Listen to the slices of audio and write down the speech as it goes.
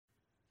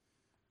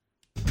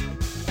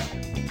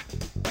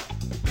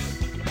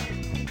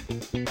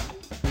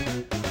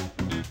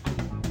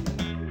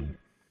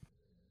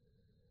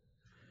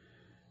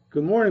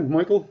Good morning,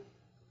 Michael.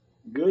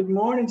 Good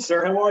morning,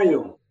 sir. How are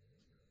you?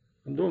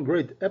 I'm doing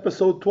great.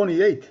 Episode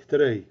 28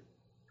 today.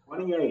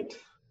 28.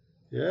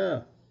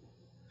 Yeah,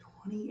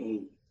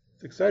 28.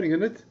 it's exciting,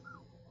 isn't it?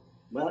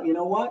 Well, you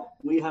know what?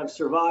 We have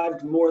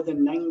survived more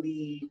than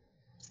 97%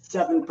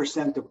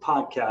 of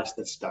podcasts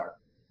that start.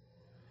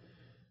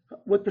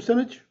 What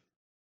percentage?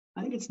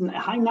 I think it's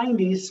high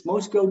 90s.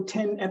 Most go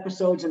 10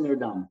 episodes and they're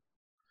done.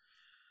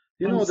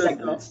 You 10 know that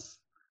segments.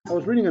 I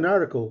was reading an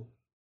article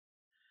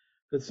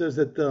that says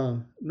that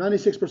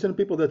 96% of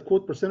people that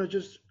quote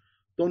percentages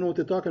don't know what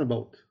they're talking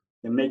about.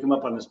 And make them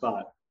up on the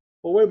spot.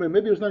 Oh, wait a minute.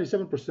 Maybe it was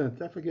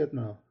 97%. I forget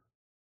now.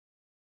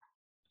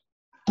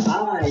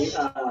 I'm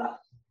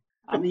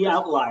the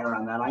outlier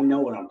on that. I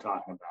know what I'm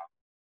talking about.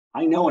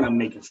 I know when I'm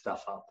making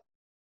stuff up.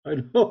 I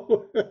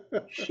know.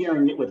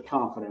 Sharing it with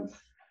confidence.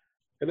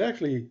 And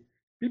actually,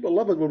 people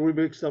love it when we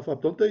make stuff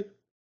up, don't they? Is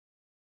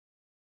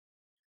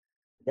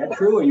that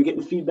true? Are you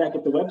getting feedback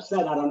at the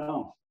website? I don't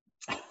know.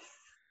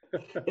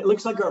 It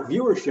looks like our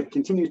viewership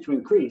continues to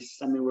increase.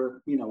 I mean,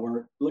 we're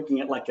looking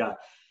at like a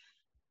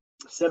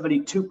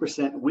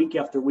 72% week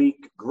after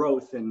week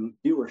growth in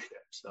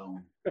viewership. So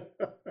So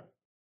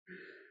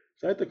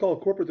I had to call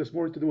corporate this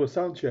morning to do a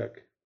sound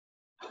check.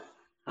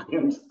 I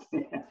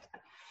understand.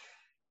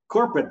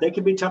 Corporate, they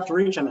can be tough to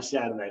reach on a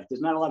Saturday.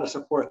 There's not a lot of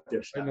support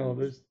there. I know,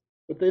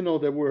 but they know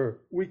that we're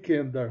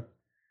weekend.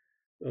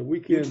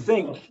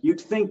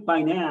 You'd think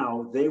by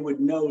now they would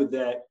know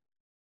that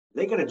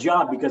they got a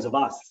job because of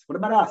us. What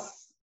about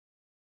us?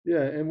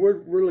 Yeah, and we're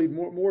really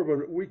more of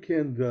a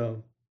weekend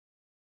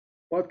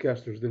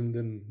podcasters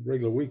than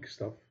regular week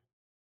stuff.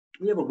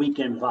 We have a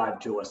weekend vibe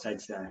to us,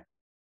 I'd say.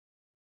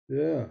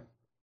 Yeah.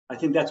 I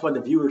think that's why the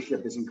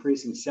viewership is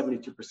increasing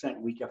 72%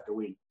 week after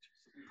week.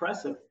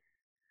 Impressive.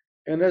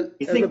 And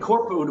you think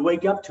corporate would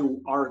wake up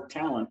to our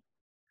talent?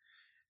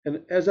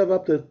 And as of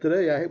up to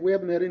today, we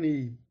haven't had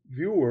any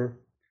viewer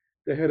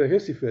that had a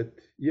hissy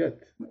fit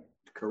yet.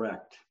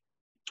 Correct.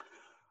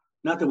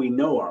 Not that we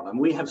know of. I mean,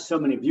 we have so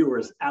many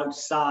viewers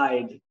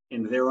outside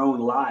in their own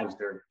lives.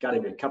 There got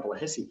to be a couple of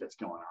hissy fits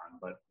going on,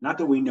 but not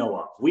that we know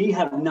of. We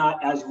have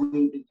not, as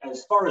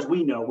far as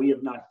we know, we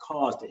have not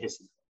caused a hissy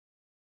fit,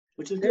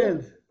 which is good.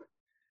 And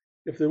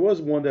if there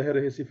was one that had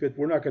a hissy fit,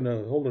 we're not going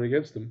to hold it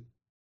against them.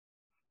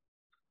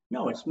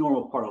 No, it's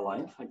normal part of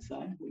life, I'd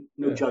say.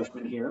 No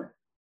judgment here.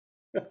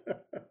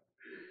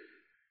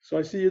 So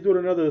I see you doing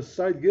another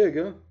side gig,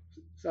 huh?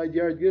 Side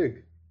yard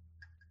gig.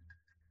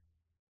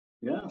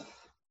 Yes.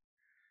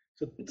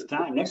 So it's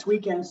time. Next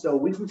weekend, so a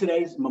week from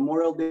today's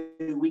Memorial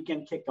Day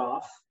weekend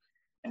kickoff.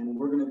 And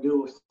we're going to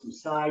do some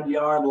side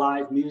yard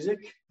live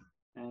music.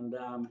 And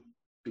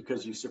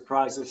because you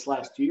surprised us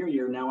last year,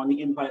 you're now on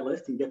the invite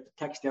list and get the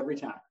text every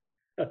time.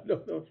 No,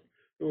 that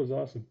was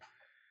awesome.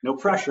 No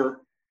pressure.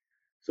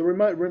 So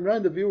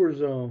remind the viewers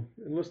and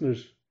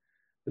listeners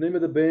the name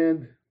of the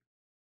band,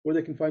 where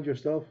they can find your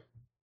stuff.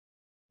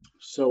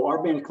 So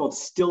our band is called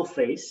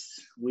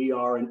Stillface. We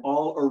are an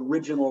all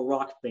original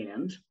rock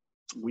band.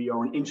 We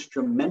are an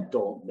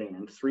instrumental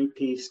band,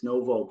 3-piece,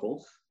 no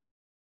vocals.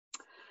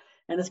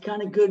 And it's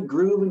kind of good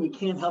groove, and you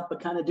can't help but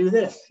kind of do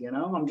this,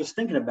 I'm just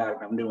thinking about it.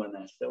 I'm doing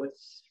this. So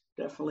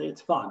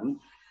it's fun.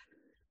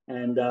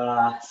 And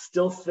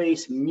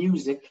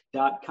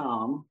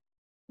stillfacemusic.com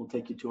will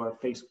take you to our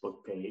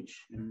Facebook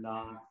page. And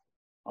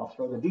I'll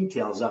throw the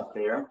details up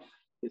there.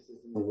 This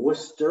is in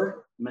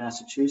Worcester,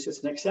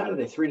 Massachusetts, next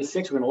Saturday, 3 to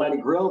 6. We're going to light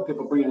a grill.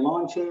 People bring in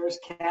lawn chairs,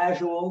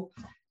 casual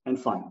and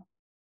fun.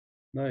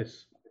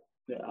 Nice.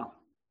 Yeah.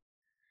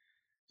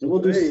 So we'll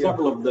do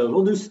several of those.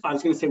 We'll do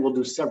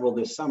several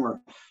this summer.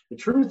 The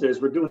truth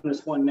is, we're doing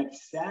this one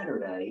next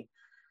Saturday.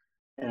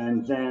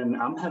 And then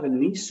I'm having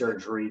knee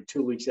surgery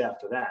 2 weeks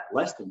after that,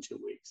 less than 2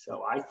 weeks.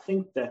 So I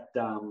think that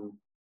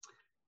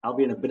I'll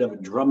be in a bit of a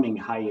drumming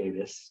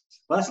hiatus.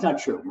 Well, that's not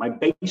true. My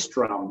bass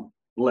drum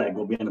leg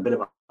will be in a bit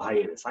of a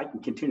hiatus. I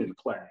can continue to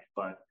play,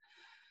 but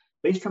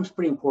bass drum's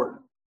pretty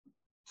important.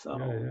 So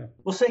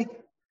We'll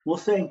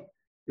see.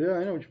 Yeah,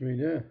 I know what you mean.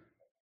 Yeah.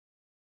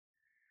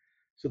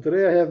 So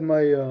today I have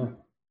my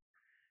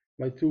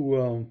my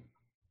two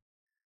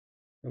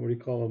what do you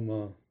call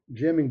them,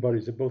 jamming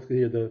buddies. They're both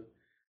here.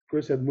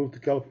 Chris had moved to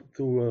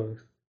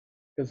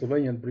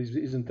Pennsylvania, but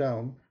he's in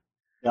town.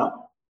 Yeah.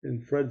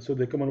 And Fred, so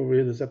they're coming over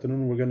here this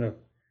afternoon. We're gonna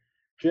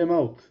jam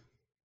out.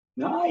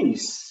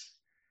 Nice.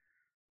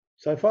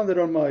 So I found it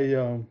on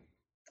my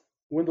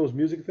Windows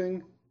Music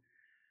thing.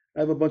 I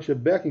have a bunch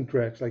of backing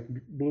tracks, like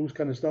blues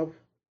kind of stuff.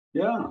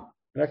 Yeah.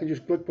 And I can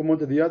just click from one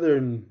to the other,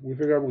 and we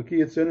figure out what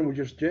key it's in, and we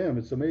just jam.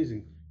 It's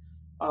amazing.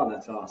 Oh,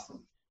 that's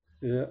awesome.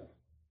 Yeah.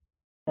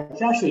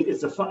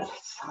 It's fun.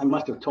 I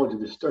must have told you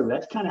this story.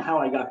 That's kind of how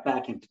I got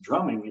back into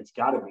drumming. It's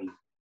got to be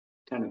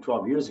 10 or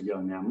 12 years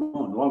ago now,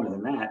 more longer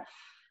than that,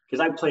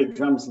 because I played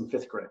drums in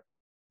 5th grade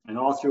and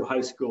all through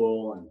high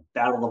school and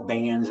battle of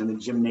bands in the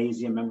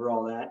gymnasium. Remember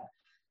all that?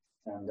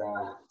 And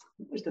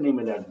what's the name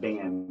of that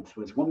band? There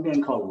was one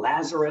band called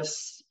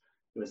Lazarus.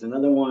 There was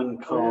another one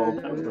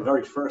called, that was the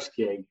very first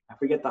gig. I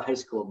forget the high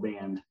school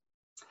band.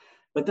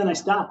 But then I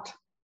stopped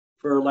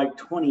for like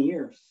 20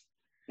 years.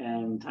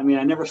 And I mean,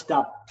 I never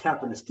stopped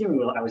tapping the steering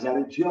wheel. I was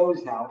at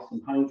Joe's house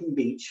in Huntington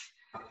Beach,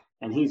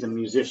 and he's a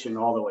musician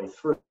all the way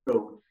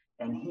through.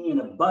 And he and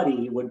a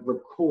buddy would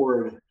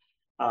record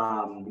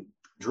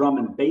drum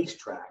and bass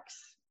tracks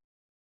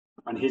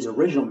on his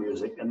original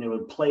music, and they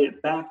would play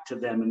it back to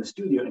them in the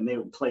studio, and they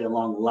would play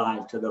along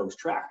live to those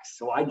tracks.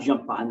 So I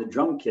jumped behind the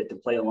drum kit to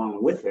play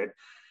along with it.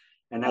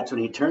 And that's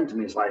when he turned to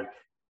me. He's like,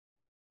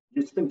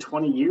 it's been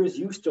 20 years.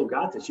 You still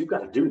got this. You've got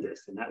to do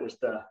this. And that was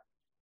the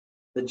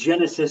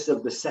genesis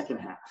of the second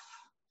half.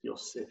 That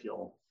was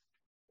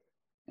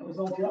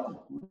all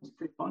Joe. It was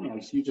pretty funny.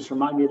 You just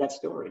remind me of that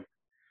story.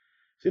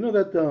 So you know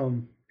that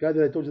guy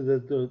that I told you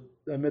that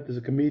I met as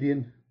a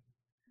comedian?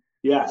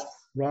 Yes.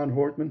 Ron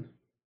Hortman?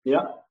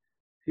 Yeah.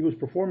 He was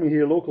performing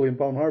here locally in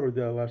Palm Harbor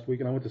last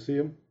week, and I went to see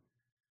him.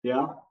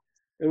 Yeah.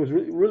 It was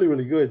really,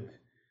 really good.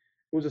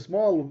 It was a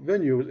small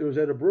venue. It was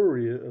at a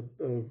brewery,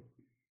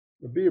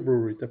 a beer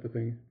brewery type of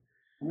thing.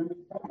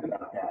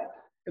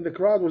 And the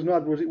crowd was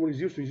not what he's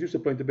used to. He's used to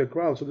playing to big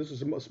crowds, so this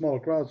is a smaller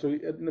crowd. So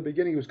in the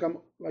beginning, he was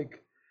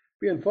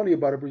being funny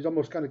about it, but he's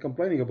almost kind of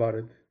complaining about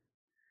it.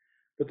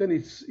 But then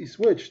he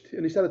switched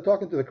and he started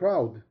talking to the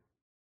crowd.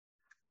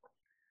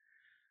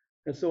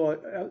 And so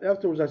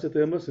afterwards, I said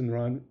to him, "Listen,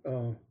 Ron,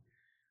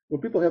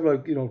 when people have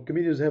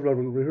comedians have a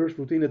rehearsed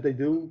routine that they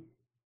do,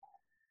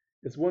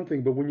 it's one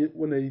thing. But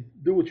when they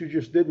do what you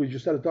just did, where you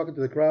just started talking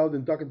to the crowd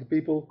and talking to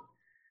people,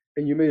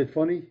 and you made it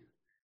funny,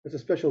 that's a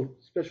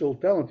special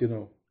talent, you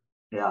know."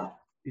 Yeah.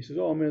 He says,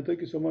 "Oh man,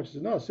 thank you so much." I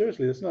said, "No,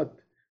 seriously, that's not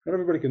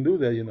everybody can do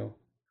that, you know."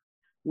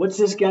 What's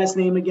this guy's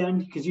name again?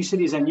 Because you said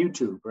he's on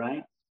YouTube,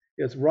 right?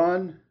 It's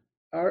Ron,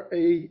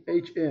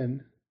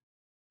 R-A-H-N.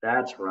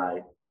 That's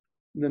right.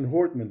 And then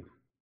Hortman.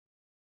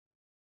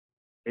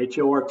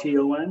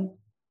 H-O-R-T-O-N?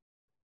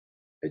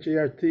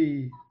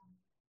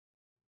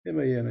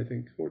 H-A-R-T-M-A-N, I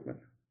think, Hortman.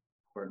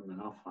 Hortman,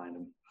 I'll find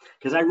him.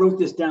 Because I wrote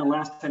this down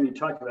last time you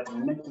talked about it,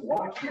 and I meant to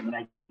watch him, and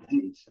I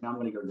didn't, so now I'm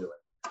going to go do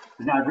it.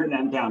 Because now I've written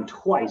that down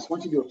twice.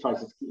 Once you do it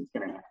twice, it's going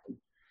to happen.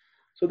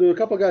 So there were a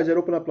couple of guys that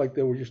opened up like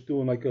they were just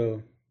doing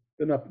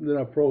they're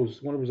not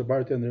pros. One was a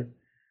bartender,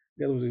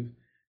 the other was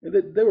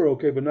and they were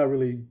okay, but not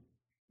really,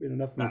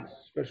 nothing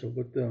special.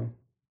 But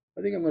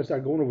I think I'm going to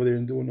start going over there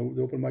and doing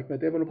the open mic night.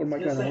 They have an open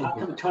mic night. How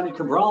come Tony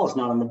Cabral is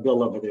not on the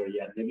bill over there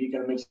yet? Maybe you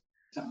got to make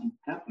something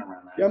happen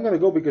around that. Yeah, I'm going to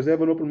go because they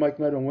have an open mic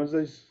night on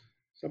Wednesdays.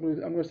 So I'm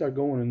going to start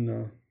going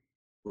and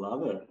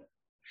love it.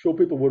 Show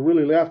people what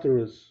really laughter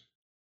is.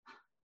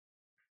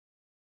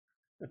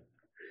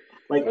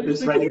 Like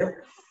this right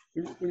here.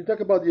 When you talk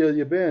about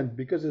your band,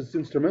 because it's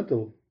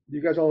instrumental, do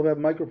you guys all have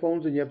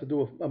microphones and you have to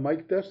do a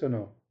mic test or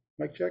no?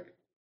 Mic check?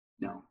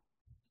 No.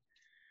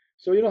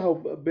 So you know how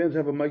bands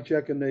have a mic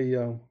check and they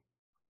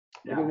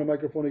get on a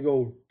microphone, they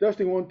go,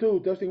 testing 1 2,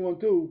 testing 1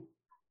 2.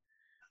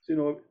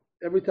 So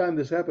every time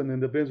this happened,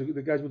 and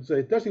the guys would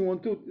say testing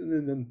 1 2,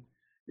 and then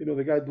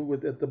the guy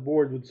at the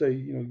board would say,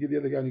 give the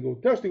other guy and you go,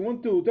 testing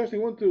 1 2,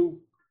 testing 1 2.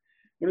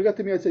 When it got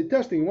to me, I'd say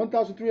testing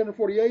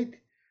 1,348,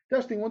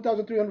 testing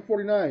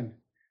 1,349,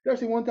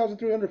 testing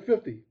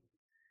 1,350.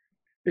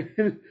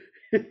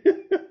 It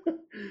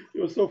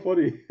was so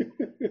funny.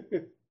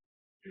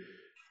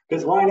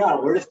 Because why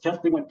not? Where does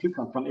testing 1 2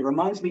 come from? It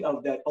reminds me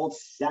of that old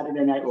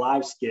Saturday Night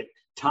Live skit.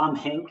 Tom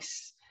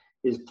Hanks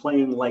is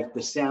playing like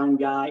the sound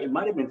guy. It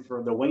might have been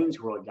for the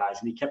Wayne's World guys,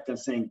 and he kept on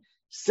saying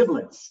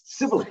sibilance,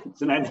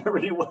 and I never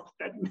knew what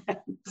that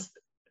meant.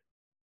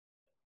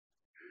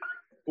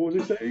 What was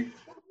he saying?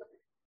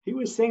 He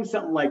was saying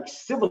something like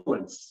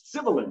sibilance,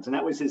 and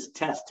that was his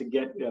test to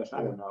get.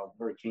 I don't know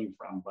where it came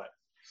from, but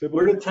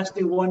where did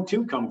testing 1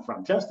 2 come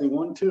from? Testing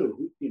 1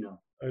 2,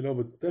 I know,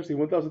 but testing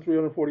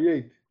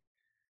 1,348.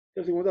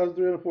 Testing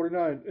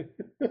 1,349.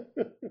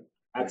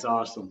 That's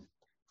awesome.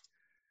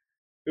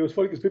 It was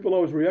funny because people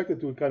always reacted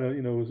to it kind of,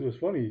 it was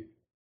funny.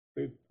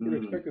 They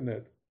weren't expecting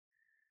that.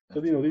 So,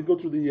 they'd go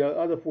through the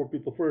other 4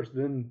 people first,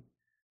 then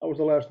I was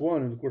the last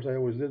one, and of course I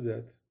always did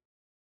that.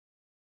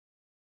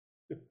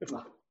 That's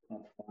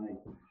funny.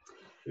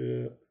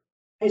 Yeah.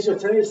 Hey, so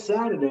today's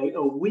Saturday.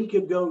 A week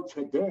ago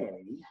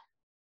today,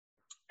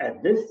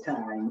 at this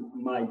time,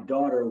 my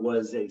daughter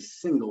was a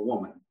single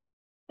woman.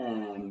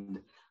 And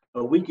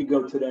a week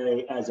ago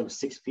today, as of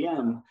 6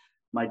 p.m.,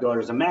 my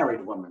daughter's a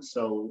married woman.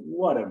 So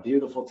what a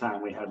beautiful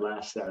time we had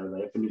last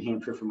Saturday up in New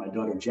Hampshire for my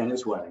daughter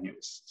Jenna's wedding. It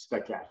was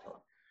spectacular.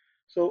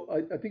 So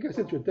I think I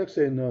sent you a text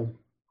saying,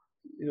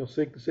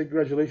 say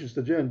congratulations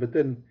to Jen, but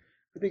then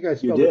I think I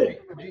spelled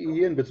it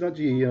G-E-N, but it's not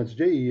G-E-N, it's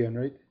J-E-N,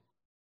 right?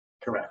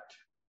 Correct.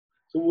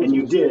 So and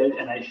you did,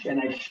 and I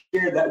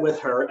shared that with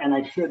her, and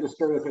I shared the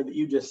story with her that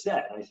you just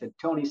said. I said,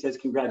 Tony says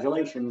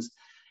congratulations,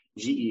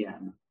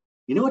 G-E-N.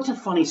 You know what's a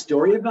funny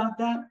story about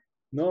that?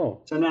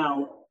 No. So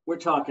now we're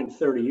talking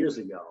 30 years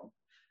ago,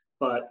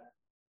 but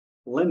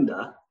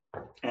Linda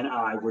and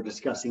I were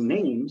discussing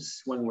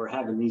names when we're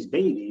having these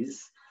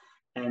babies.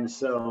 And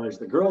so as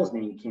the girl's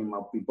name came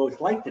up, we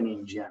both liked the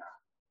name Jenna,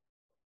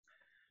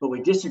 but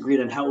we disagreed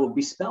on how it would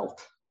be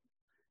spelt,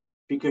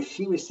 because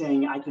she was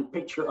saying, I can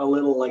picture a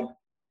little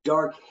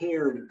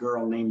dark-haired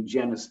girl named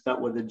Jenna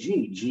spelt with a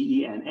G,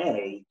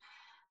 G-E-N-A.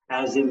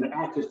 as in the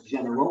actress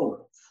Jenna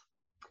Rollins.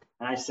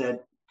 And I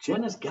said,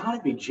 Jenna's got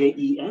to be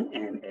Jenna,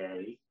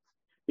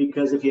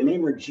 because if you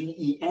name her Gena,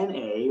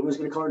 it was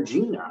going to call her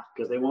Gina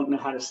because they won't know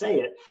how to say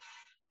it.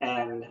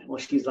 And well,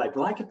 she's like,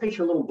 well, I could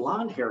picture a little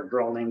blonde haired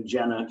girl named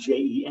Jenna,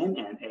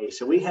 Jenna.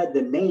 So we had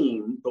the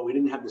name, but we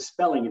didn't have the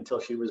spelling until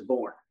she was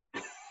born.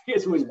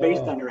 It was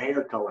based on her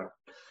hair color.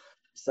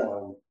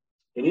 So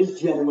it is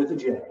Jenna with a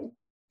J.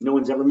 No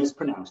one's ever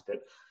mispronounced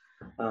it.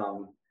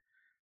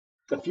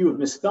 A few have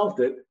misspelled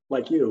it,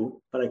 like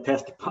you, but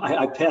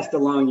I passed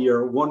along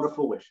your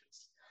wonderful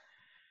wishes.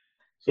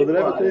 So did I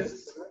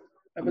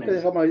ever tell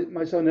you how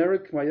my son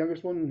Eric, my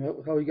youngest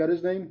one, how he got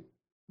his name?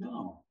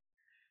 No.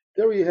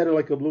 Terry had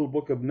like a little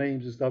book of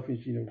names and stuff, and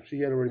she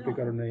had already picked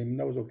out her name,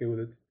 and I was okay with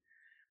it.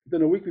 But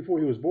then a week before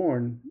he was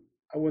born,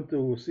 I went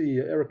to see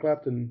Eric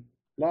Clapton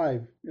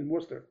live in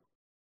Worcester.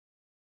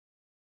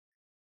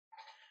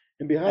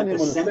 And behind him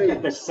on the stage,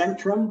 at the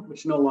Centrum,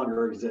 which no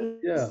longer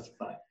exists. Yeah.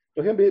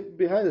 But him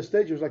behind the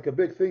stage was like a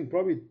big thing,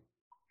 probably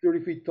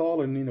 30 feet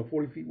tall and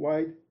 40 feet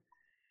wide,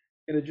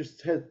 and it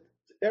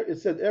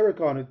said Eric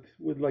on it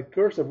with like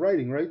cursive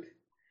writing, right?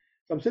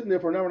 So I'm sitting there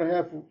for an hour and a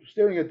half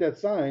staring at that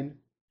sign.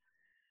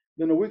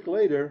 Then a week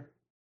later,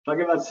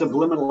 talking about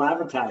subliminal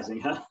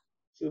advertising, huh?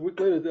 So a week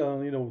later,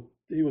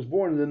 he was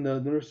born, and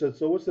then the nurse said,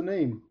 "So what's the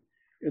name?"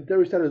 And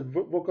Terry started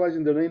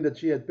vocalizing the name that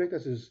she had picked. I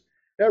says,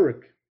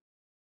 "Eric."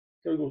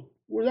 Terry goes,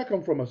 "Where'd that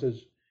come from?" I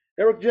says,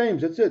 "Eric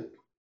James. That's it."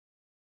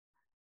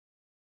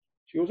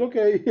 She goes,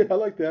 "Okay, I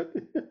like that."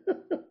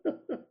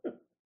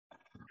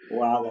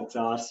 Wow, that's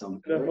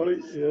awesome. Isn't that funny?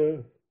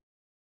 Yeah.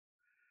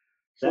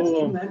 That's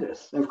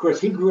tremendous. And of course,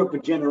 he grew up a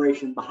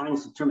generation behind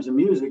us in terms of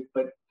music,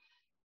 but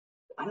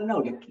I don't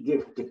know,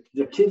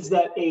 the kids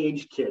that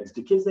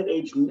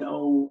age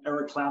know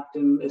Eric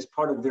Clapton as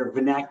part of their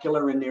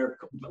vernacular and their,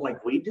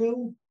 like we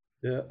do?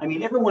 Yeah. I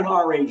mean, everyone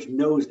our age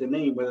knows the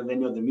name, whether they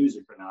know the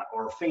music or not,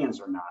 or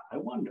fans or not. I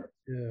wonder.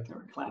 Yeah.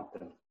 Eric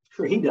Clapton.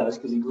 Sure, he does,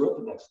 because he grew up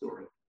with that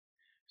story.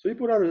 So he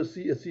put out a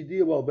CD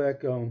a while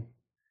back,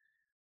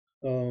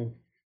 From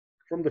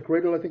the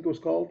Cradle, I think it was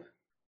called.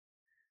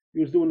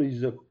 He was doing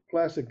these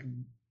classic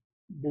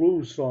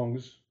blues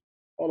songs,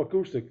 all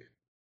acoustic.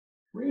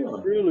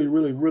 Really? Really,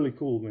 really, really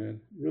cool,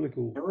 man. Really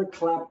cool. Eric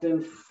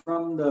Clapton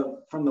from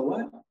the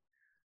what?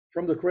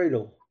 From the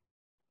Cradle.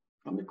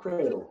 From the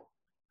Cradle.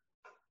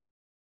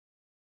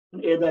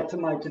 Add that to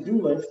my to-do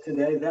list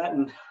today. That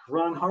and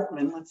Ron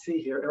Hartman. Let's see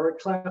here. Eric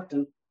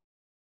Clapton.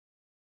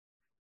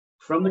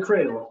 From the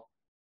Cradle.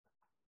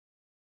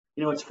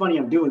 It's funny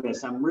I'm doing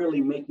this. I'm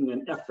really making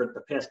an effort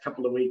the past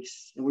couple of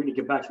weeks, and we're going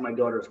to get back to my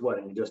daughter's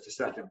wedding in just a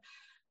second,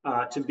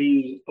 to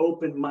be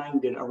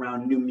open-minded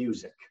around new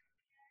music.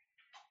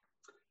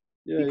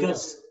 Yeah,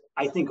 because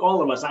I think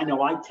all of us, I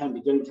know I tend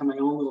to get into my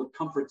own little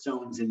comfort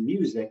zones in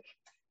music.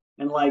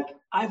 And like,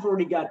 I've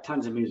already got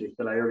tons of music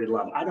that I already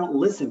love. I don't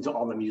listen to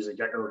all the music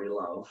I already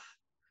love,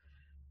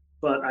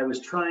 but I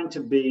was trying to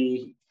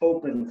be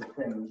open to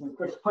things. And of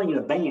course, playing in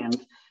a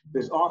band,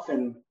 there's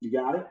often, you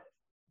got it?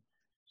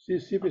 See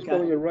if you're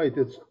spelling it right.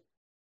 It's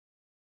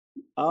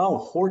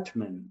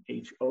Hortman,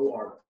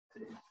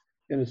 H-O-R-T.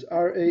 And it's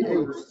R-A-H.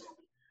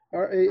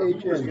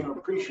 R-A-H-N. I'm going to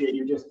appreciate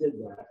you just did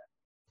that.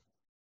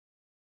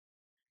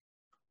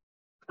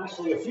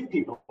 Actually, a few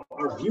people,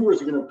 our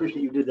viewers are going to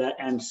appreciate you did that,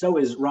 and so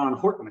is Ron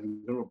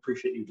Hortman. Going to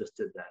appreciate you just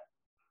did that.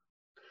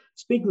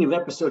 Speaking of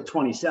episode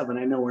 27,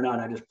 I know we're not,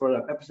 I just brought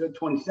up episode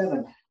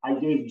 27. I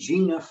gave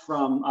Gina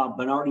from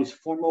Bernardi's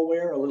Formal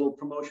Wear a little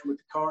promotion with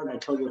the card. I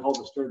told you to hold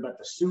the story about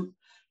the suit,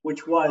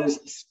 which was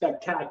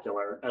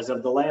spectacular. As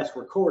of the last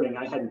recording,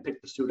 I hadn't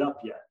picked the suit up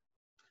yet.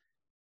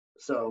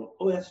 So,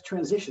 that's a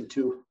transition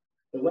to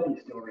the wedding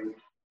story.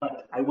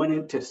 But I went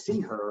in to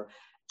see her,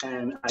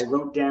 and I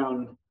wrote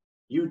down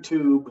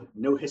YouTube,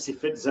 No Hissy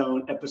Fit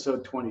Zone,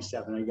 episode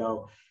 27. I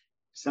go,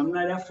 some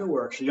night after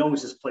work, she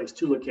owns this place,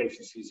 2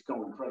 locations. She's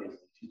going crazy.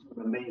 She's doing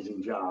an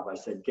amazing job. I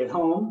said, get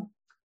home,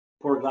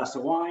 pour a glass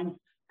of wine,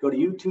 go to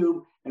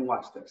YouTube and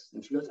watch this.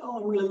 And she goes, oh,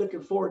 I'm really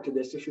looking forward to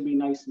this. This should be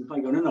nice and fun.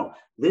 I go, no,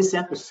 this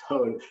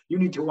episode, you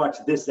need to watch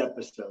this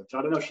episode. So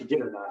I don't know if she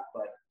did or not,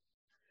 but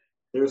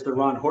there's the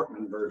Ron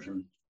Hortman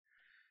version.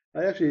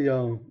 I actually,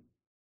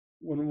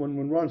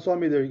 when Ron saw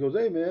me there, he goes,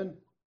 hey, man,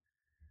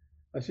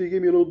 I see you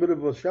gave me a little bit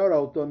of a shout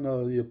out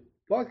on your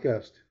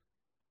podcast.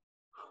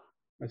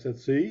 I said,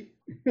 see?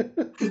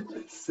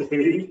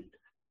 See?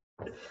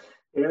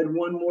 Add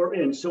one more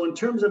in. So in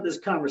terms of this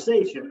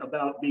conversation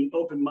about being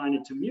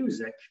open-minded to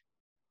music,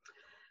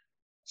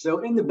 so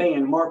in the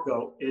band,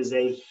 Marco is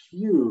a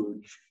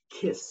huge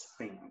Kiss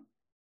fan.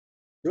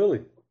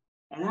 Really?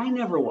 And I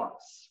never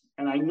was.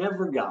 And I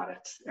never got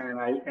it.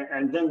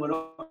 And then when,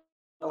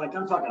 like,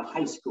 I'm talking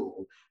high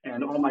school,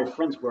 and all my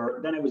friends were,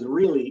 then I was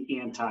really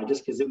anti,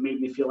 just because it made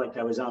me feel like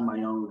I was on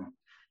my own,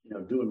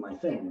 doing my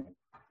thing.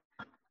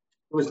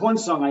 There was one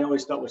song I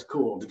always thought was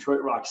cool,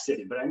 Detroit Rock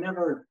City, but I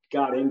never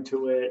got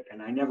into it,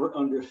 and I never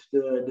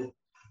understood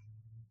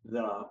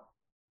the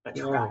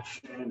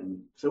attraction.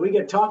 And so we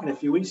get talking a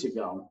few weeks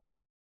ago,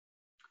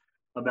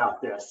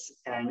 about this,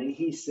 and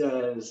he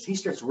says, he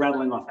starts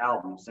rattling off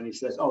albums, and he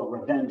says, "Oh,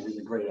 Revenge is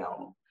a great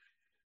album."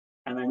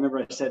 And I remember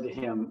I said to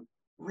him,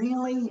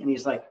 "Really?" And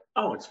he's like,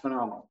 "Oh, it's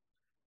phenomenal."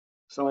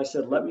 So I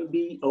said, let me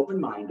be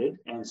open-minded.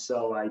 And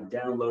so I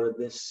downloaded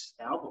this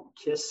album,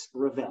 Kiss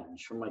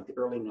Revenge, from like the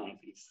early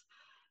 90s.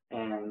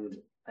 And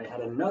I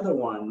had another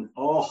one.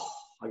 Oh,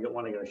 I got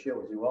one I got to share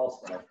with you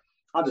also.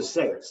 I'll just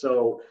say it.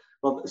 So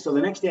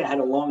the next day I had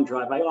a long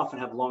drive. I often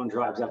have long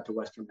drives out to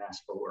Western Mass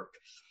for work.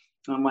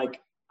 And I'm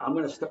like, I'm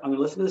going to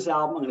listen to this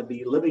album. I'm going to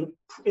be living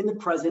in the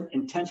present,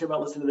 intentional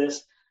about listening to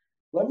this.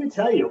 Let me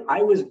tell you,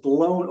 I was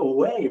blown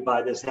away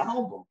by this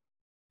album.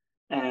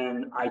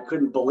 And I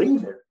couldn't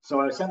believe it.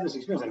 So I was having this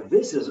experience like,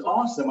 this is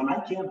awesome. And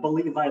I can't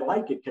believe I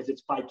like it because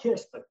it's by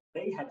Kiss, but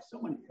they had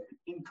so many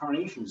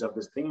incarnations of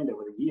this band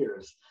over the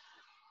years.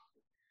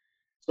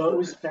 So it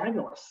was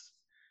fabulous.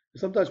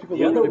 Sometimes people.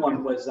 The other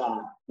one was,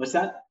 what's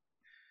that?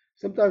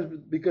 Sometimes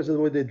because of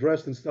the way they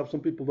dressed and stuff,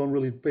 some people don't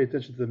really pay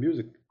attention to the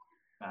music.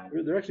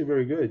 They're actually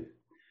very good.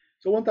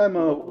 So one time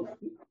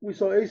we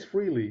saw Ace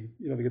Frehley,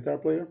 you know, the guitar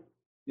player.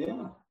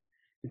 Yeah.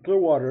 In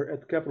Clearwater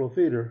at the Capitol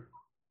Theater.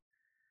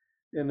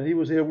 And he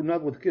was there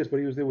not with Kiss, but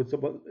he was there with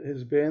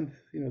his band,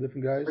 you know,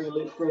 different guys.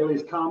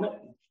 Frehley's Comet.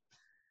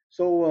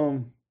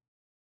 So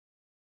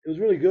it was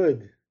really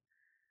good.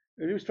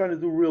 And he was trying to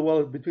do real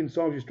well between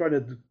songs. He was trying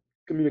to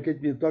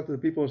communicate, talk to the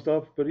people and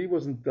stuff, but he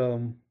wasn't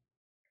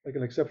like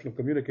an exceptional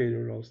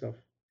communicator and all stuff.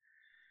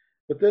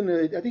 But then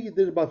I think he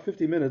did about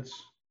 50 minutes,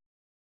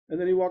 and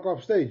then he walked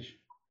off stage.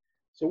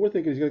 So we're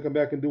thinking he's going to come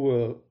back and do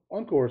a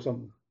encore or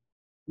something.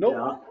 Nope.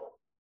 Yeah.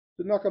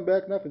 Did not come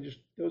back, nothing. Just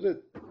that was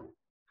it.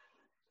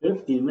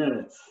 50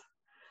 minutes.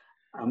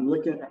 I'm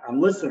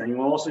listening. I'm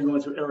also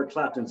going through Eric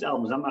Clapton's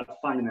albums. I'm not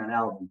finding that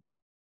album.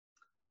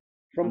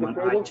 From the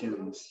Cradle?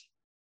 iTunes.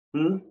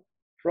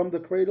 From the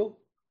Cradle?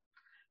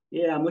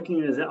 Yeah, I'm looking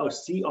at his,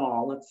 See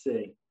All. Let's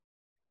see.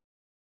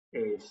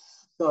 Ace.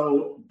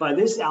 So by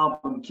this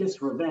album,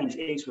 Kiss Revenge,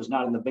 Ace was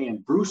not in the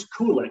band. Bruce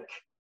Kulick,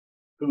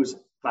 who's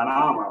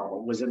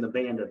phenomenal, was in the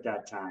band at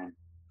that time.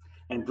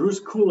 And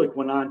Bruce Kulick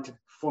went on to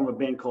form a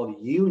band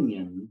called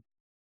Union,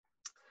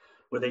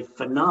 with a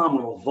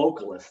phenomenal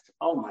vocalist.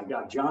 Oh my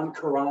God, John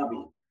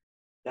Corabi.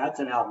 That's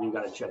an album you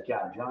got to check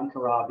out. John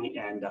Corabi,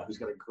 and who's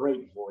got a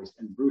great voice,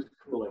 and Bruce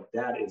Kulick.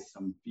 That is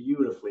some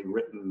beautifully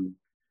written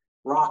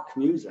rock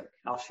music.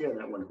 I'll share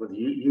that one with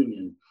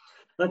Union.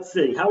 Let's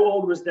see. How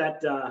old was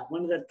that?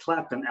 When did that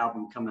Clapton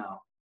album come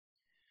out?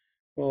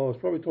 Well, it's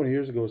probably 20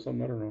 years ago or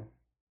something. I don't know.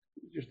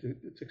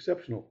 It's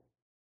exceptional.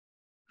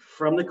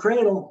 From the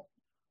Cradle.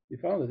 You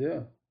found it,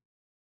 yeah.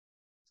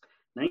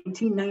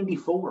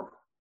 1994.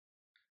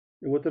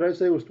 And what did I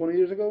say was 20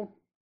 years ago?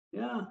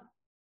 Yeah.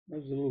 That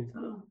was a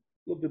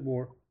little bit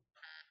more.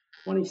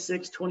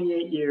 26,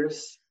 28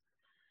 years.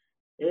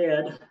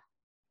 And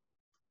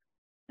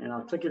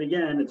I'll click it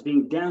again. It's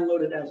being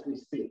downloaded as we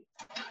speak.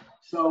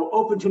 So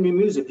Open to New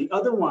Music. The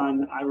other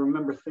one I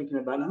remember thinking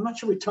about, and I'm not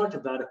sure we talked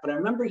about it, but I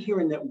remember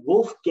hearing that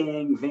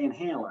Wolfgang Van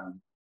Halen,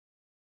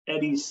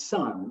 Eddie's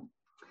son,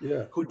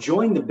 who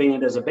joined the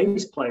band as a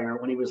bass player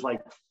when he was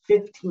like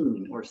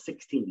 15 or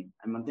 16.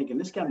 And I'm thinking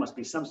this guy must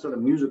be some sort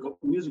of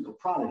musical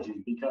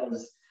prodigy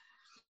because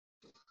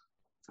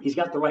he's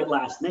got the right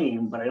last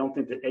name, but I don't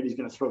think that Eddie's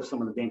going to throw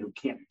someone in the band who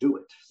can't do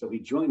it. So he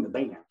joined the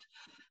band.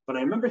 But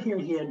I remember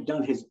hearing he had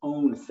done his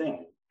own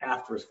thing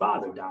after his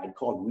father died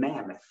called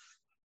Mammoth.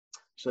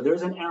 So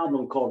there's an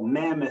album called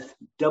Mammoth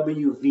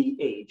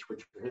WVH,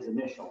 which are his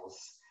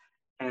initials.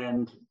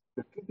 And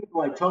the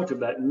people I talked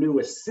about knew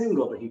a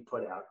single that he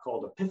put out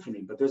called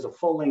Epiphany, but there's a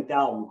full-length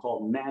album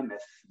called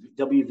Mammoth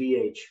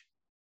WVH.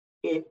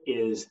 It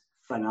is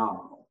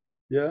phenomenal.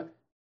 Yeah.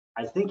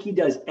 I think he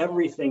does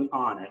everything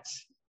on it.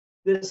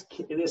 This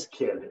kid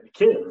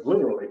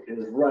literally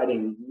is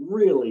writing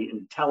really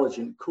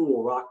intelligent,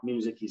 cool rock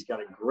music. He's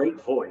got a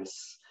great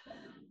voice,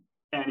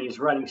 and he's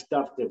writing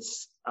stuff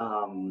that's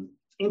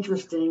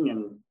interesting,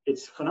 and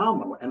it's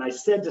phenomenal. And I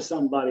said to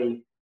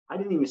somebody, I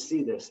didn't even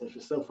see this. This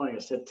was so funny. I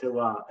said to,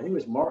 I think it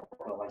was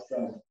Marco, I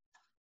said,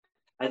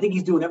 I think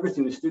he's doing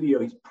everything in the studio.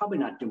 He's probably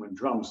not doing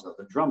drums, though.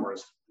 The drummer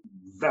is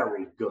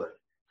very good.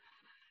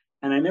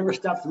 And I never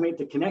stopped to make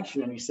the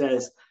connection. And he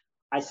says,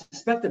 I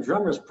suspect the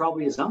drummer is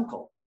probably his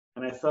uncle.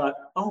 And I thought,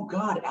 oh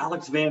God,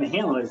 Alex Van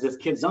Halen is this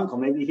kid's uncle.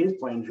 Maybe he's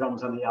playing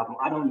drums on the album.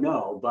 I don't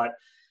know, but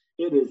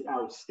it is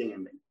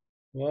outstanding.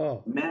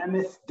 Wow.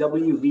 Mammoth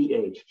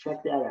WVH.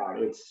 Check that out.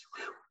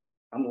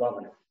 I'm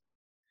loving it.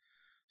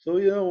 So,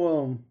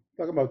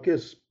 talking about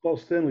Kiss, Paul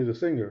Stanley, the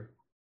singer.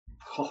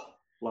 Oh,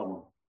 love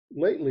him.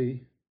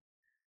 Lately,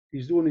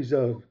 he's doing these,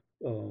 what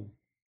do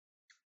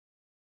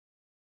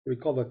you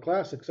call the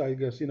classics, I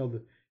guess,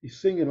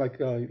 he's singing like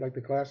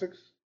the classics.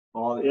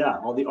 All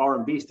the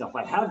R&B stuff.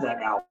 I have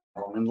that album,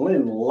 and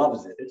Lynn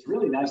loves it. It's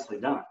really nicely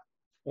done.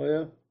 Oh,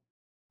 yeah?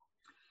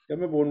 I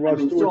remember when Rod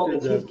Stewart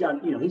did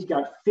that. He's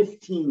got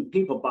 15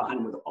 people behind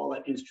him with all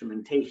that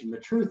instrumentation. The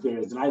truth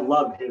is, and I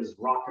love his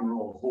rock and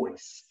roll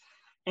voice.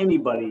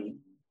 Anybody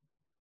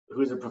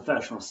who's a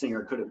professional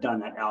singer could have done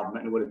that album,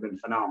 and it would have been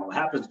phenomenal. It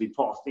happens to be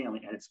Paul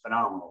Stanley, and it's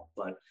phenomenal.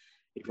 But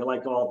if you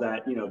like all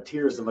that, you know,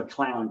 Tears of a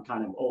Clown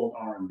kind of old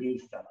R&B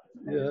stuff.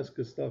 Yeah, that's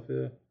good stuff.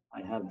 Yeah.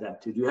 I have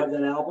that too. Do you have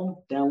that album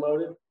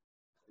downloaded?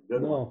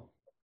 Good one. No.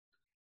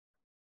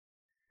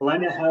 Well, I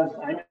now have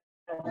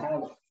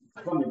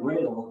From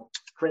the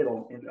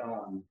Cradle. And,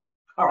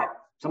 all right.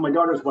 So my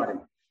daughter's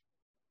wedding.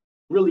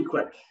 Really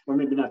quick, or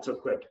maybe not so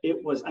quick.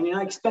 It was, I mean,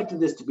 I expected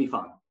this to be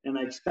fun and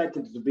I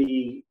expected it to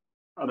be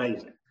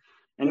amazing.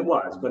 And it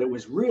was, but it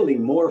was really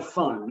more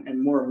fun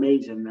and more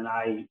amazing than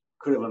I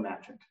could have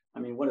imagined. I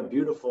mean, what a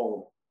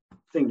beautiful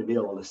thing to be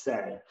able to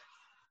say.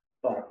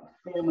 But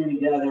family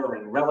together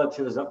and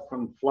relatives up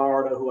from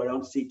Florida who I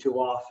don't see too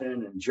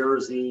often, and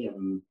Jersey,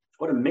 and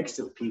what a mix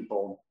of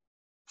people.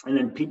 And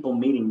then people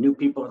meeting new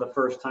people for the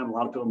first time. A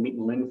lot of people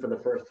meeting Lynn for the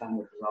first time,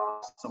 which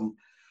was awesome.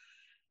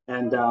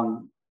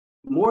 And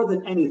more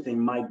than anything,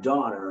 my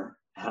daughter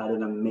had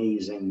an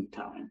amazing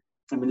time.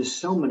 I mean, there's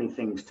so many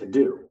things to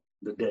do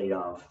the day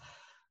of,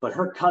 but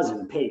her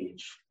cousin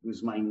Paige,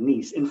 who's my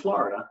niece in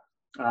Florida,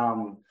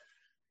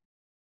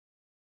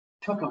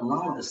 took a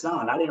lot of this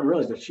on. I didn't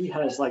realize that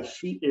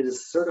she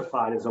is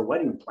certified as a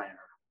wedding planner.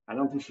 I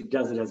don't think she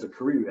does it as a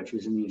career yet.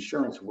 She's in the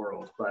insurance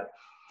world, but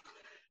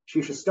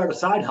she should start a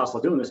side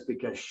hustle doing this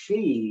because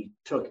she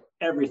took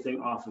everything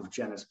off of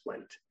Jenna's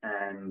plate.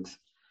 And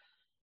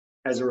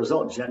as a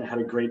result, Jenna had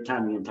a great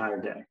time the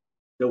entire day.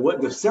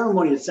 The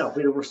ceremony itself,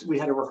 we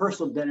had a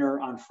rehearsal dinner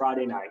on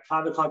Friday night,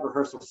 5 o'clock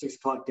rehearsal, 6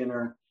 o'clock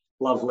dinner,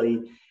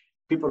 lovely.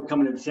 People are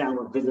coming into town,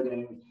 we're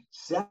visiting.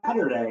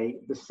 Saturday,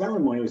 the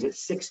ceremony was at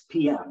 6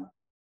 p.m.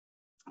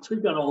 So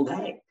we've got all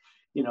day.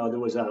 You know,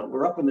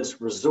 we're up in this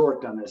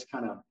resort on this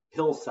kind of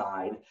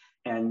hillside,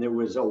 and there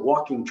was a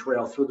walking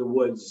trail through the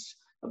woods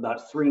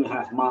about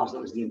 3.5 miles.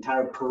 That was the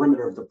entire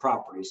perimeter of the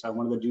property. So I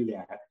wanted to do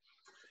that.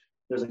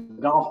 There's a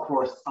golf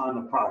course on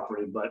the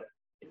property, but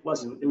it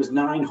was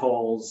 9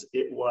 holes.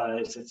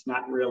 It's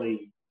not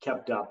really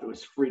kept up. It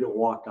was free to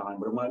walk on,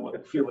 but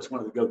a few of us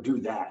wanted to go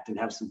do that and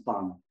have some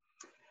fun.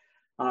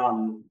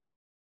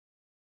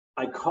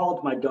 I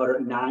called my daughter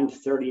at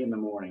 9:30 in the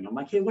morning. I'm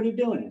like, hey, what are you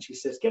doing? And she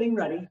says, getting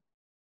ready.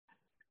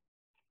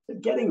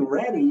 Getting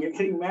ready? You're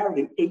getting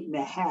married in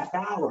 8.5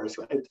 hours.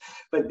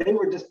 But they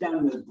were just down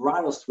in this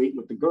bridal suite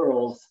with the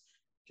girls,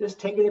 just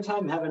taking their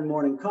time, having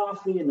morning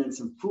coffee, and then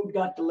some food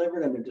got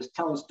delivered, and they're just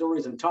telling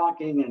stories and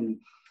talking. And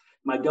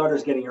my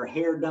daughter's getting her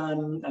hair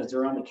done as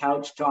they're on the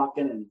couch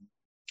talking, and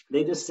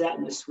they just sat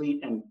in the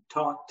suite and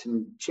talked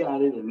and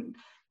chatted and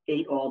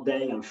ate all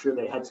day. I'm sure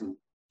they had some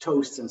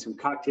toasts and some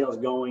cocktails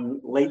going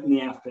late in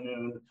the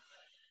afternoon.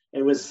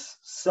 It was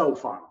so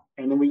fun.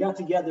 And then we got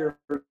together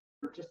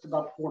just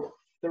about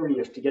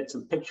 4:30ish to get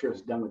some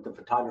pictures done with the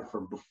photographer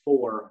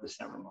before the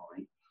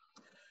ceremony,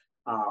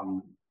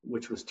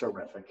 which was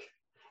terrific.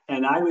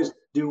 And I was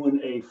doing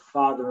a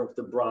father of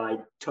the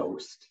bride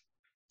toast.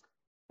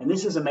 And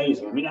this is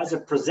amazing. I mean, as a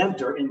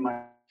presenter in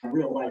my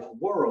real life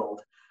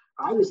world,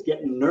 I was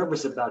getting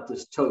nervous about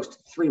this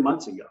toast 3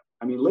 months ago.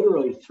 I mean,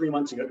 literally 3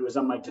 months ago, it was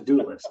on my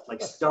to-do list,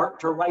 like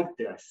start to write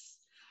this.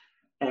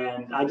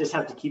 And I just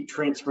have to keep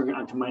transferring it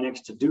onto my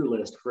next to-do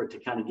list for it to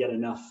kind of get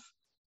enough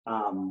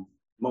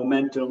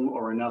momentum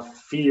or enough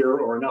fear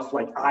or enough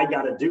like, I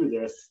got to do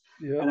this.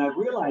 Yeah. And I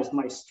realized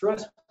my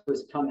stress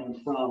was coming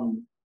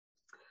from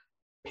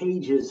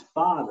Paige's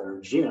father,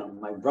 Jim,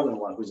 my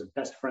brother-in-law, who's a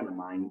best friend of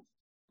mine,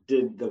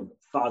 did the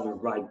father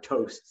of bride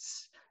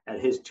toasts at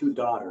his 2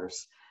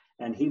 daughters.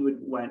 And he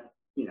went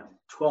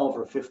 12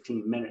 or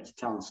 15 minutes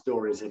telling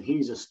stories, and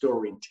he's a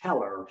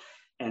storyteller,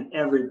 and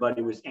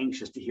everybody was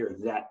anxious to hear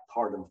that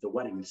part of the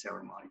wedding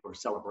ceremony or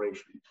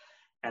celebration.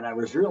 And I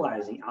was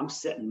realizing I'm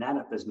setting that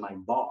up as my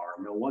bar.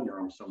 No wonder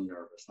I'm so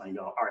nervous. And I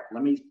go, all right,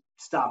 let me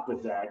stop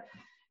with that.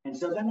 And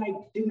so then I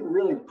didn't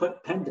really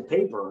put pen to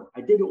paper.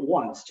 I did it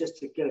once just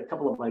to get a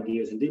couple of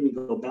ideas and didn't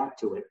even go back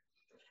to it.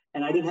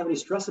 And I didn't have any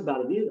stress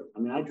about it either. I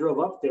mean, I drove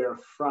up there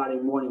Friday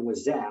morning with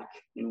Zach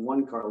in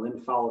one car.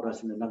 Lynn followed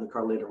us in another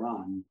car later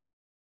on.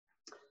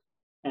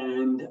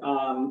 And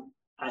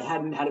I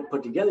hadn't had it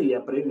put together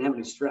yet, but I didn't have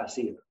any stress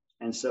either.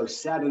 And so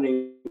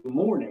Saturday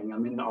morning,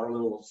 I'm in our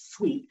little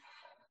suite,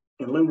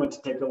 and Lynn went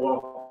to take a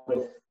walk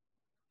with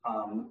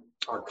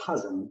our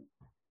cousin.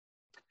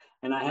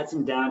 And I had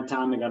some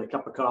downtime. I got a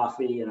cup of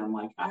coffee, and I'm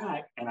like, all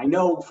right. And I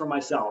know for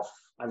myself,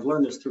 I've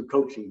learned this through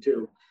coaching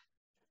too,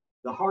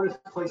 the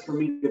hardest place for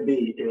me to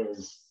be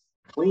is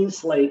clean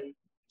slate,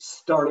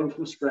 starting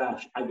from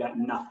scratch. I got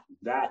nothing.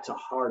 That's a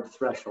hard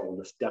threshold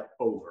to step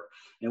over.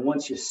 And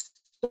once you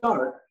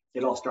start,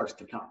 it all starts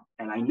to come.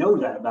 And I know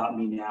that about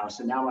me now.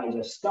 So now I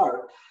just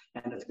start,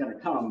 and it's going to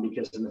come,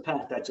 because in the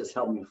past, that just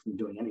held me from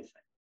doing anything.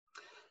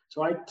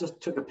 So I just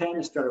took a pen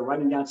and started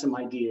writing down some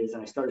ideas,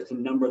 and I started to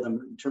number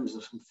them in terms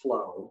of some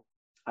flow.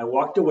 I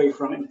walked away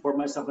from it and poured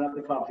myself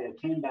another coffee. I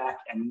came back,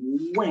 and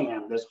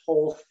wham, this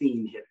whole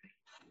theme hit me.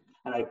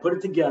 And I put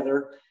it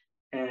together,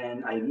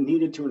 and I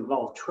needed to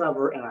involve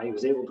Trevor, and I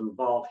was able to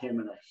involve him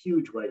in a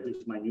huge way.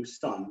 He's my new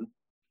son.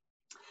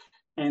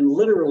 And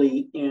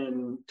literally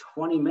in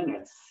 20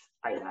 minutes,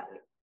 I had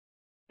it.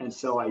 And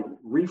so I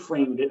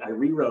reframed it, I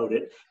rewrote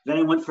it. Then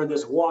I went for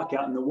this walk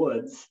out in the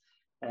woods,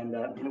 and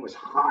it was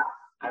hot.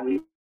 I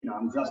mean,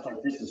 I'm dressed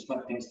like this in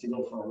sweatpants to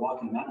go for a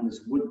walk on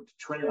this wood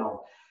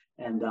trail,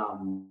 and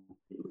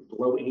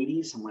low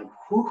 80s. I'm like,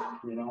 whew,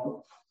 and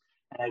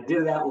I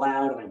did it out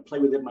loud, and I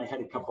played with it in my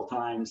head a couple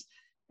times,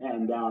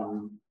 and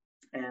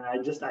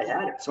I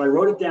had it. So I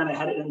wrote it down. I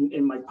had it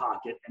in my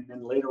pocket, and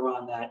then later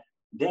on that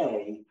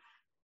day,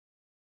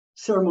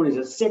 ceremony's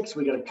at 6.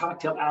 We got a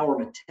cocktail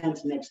hour in a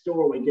tent next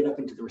door. We get up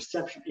into the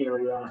reception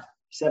area.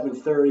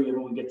 7:30,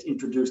 everyone gets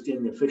introduced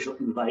in, the official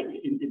invite,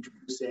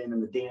 introduced in,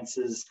 and the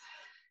dances.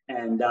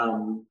 And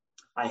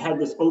I had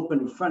this open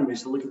in front of me,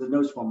 so look at the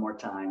notes one more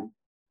time.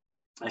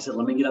 I said,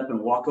 let me get up and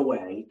walk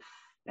away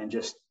and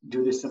just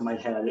do this in my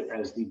head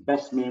as the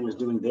best man was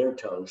doing their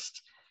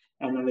toast.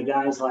 And then the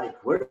guy's like,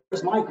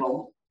 where's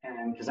Michael?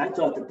 And because I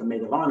thought that the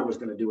maid of honor was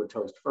going to do a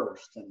toast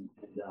first, and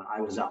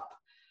I was up.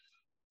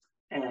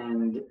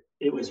 And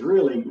it was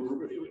really,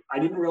 I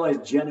didn't realize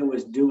Jenna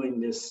was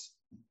doing this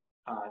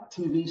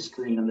TV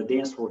screen on the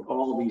dance floor with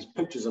all of these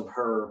pictures of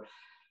her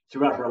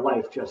throughout her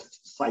life,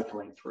 just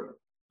cycling through.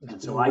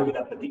 And so I get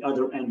up at the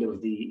other end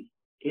of the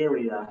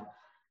area,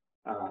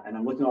 and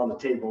I'm looking at all the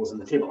tables,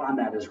 and the table I'm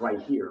at is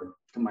right here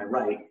to my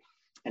right.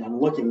 And I'm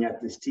looking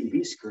at this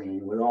TV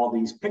screen with all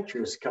these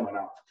pictures coming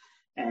up.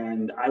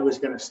 And I was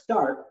going to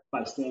start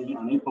by saying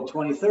on April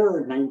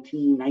 23rd,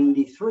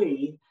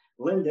 1993,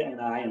 Linda and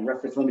I, and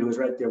reference Linda, who was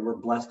right there, were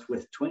blessed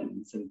with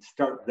twins, and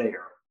start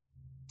there.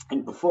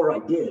 And before I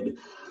did,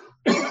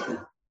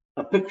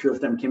 a picture of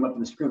them came up on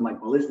the screen. I'm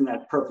like, well, isn't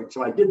that perfect?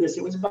 So I did this.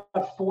 It was about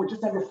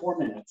just under 4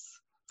 minutes.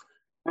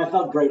 I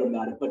felt great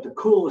about it. But the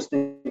coolest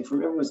thing from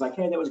everyone was like,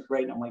 hey, that was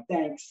great. And I'm like,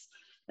 thanks.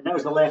 And that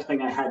was the last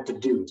thing I had to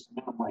do. So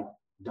now I'm like,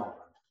 done.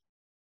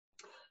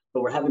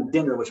 But we're having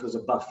dinner, which was a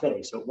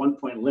buffet. So at one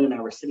point, Lynn and I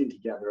were sitting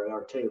together at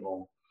our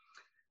table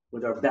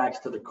with our backs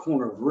to the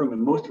corner of the room.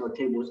 And most of our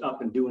table was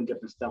up and doing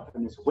different stuff.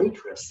 And this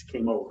waitress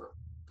came over.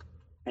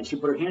 And she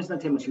put her hands on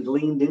the table and she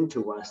leaned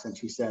into us and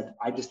she said,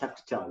 I just have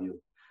to tell you,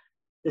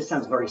 this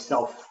sounds very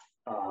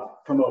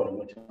self-promoting,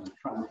 which I'm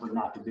trying for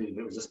not to be,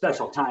 but it was a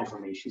special time for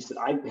me. She said,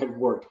 I had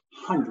worked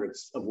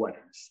hundreds of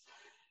weddings.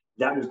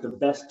 That was the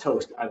best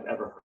toast I've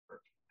ever heard.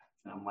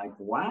 And I'm like,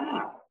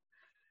 wow.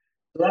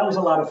 So that was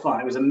a lot of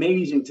fun. It was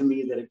amazing to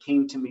me that it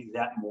came to me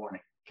that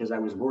morning because I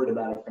was worried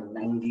about it for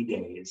 90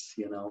 days,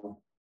 So,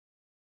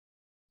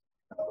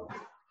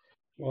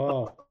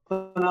 wow.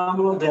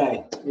 Phenomenal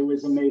day. It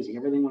was amazing.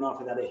 Everything went off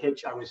without a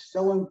hitch. I was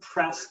so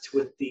impressed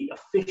with the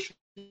officiant.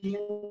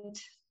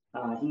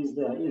 He's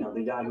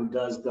the guy who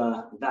does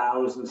the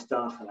vows and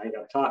stuff. And I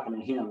got talking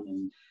to him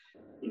and,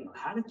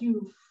 how did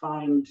you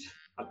find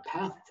a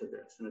path to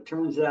this? And it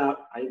turns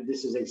out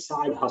this is a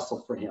side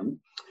hustle for him.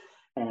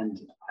 And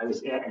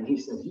he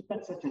says, you've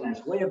got such a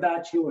nice way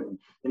about you. And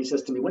then he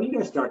says to me, when are you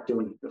going to start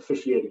doing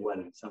officiating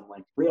weddings? I'm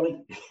like,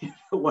 really?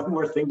 One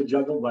more thing to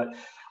juggle. But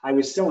I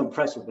was so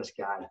impressed with this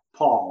guy,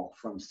 Paul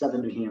from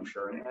Southern New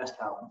Hampshire, and asked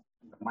how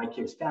my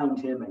kids found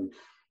him and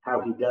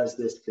how he does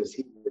this because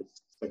he was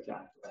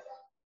spectacular.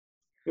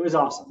 It was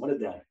awesome. What a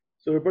day.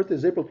 So her birthday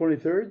is April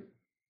 23rd?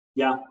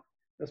 Yeah.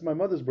 That's my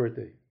mother's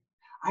birthday.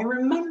 I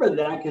remember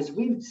that because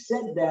we've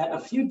said that a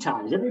few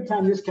times. Every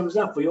time this comes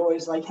up, we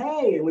always like,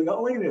 hey, and we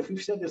go, wait a minute,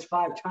 we've said this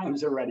 5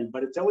 times already,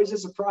 but it's always a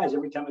surprise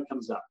every time it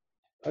comes up.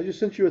 I just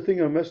sent you a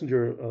thing on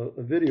Messenger,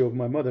 a video of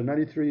my mother,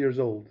 93 years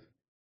old.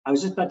 I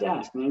was just about to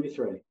ask,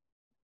 93.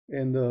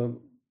 And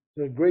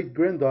the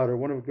great-granddaughter,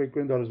 one of her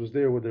great-granddaughters was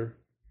there with her.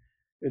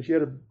 And she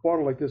had a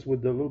bottle like this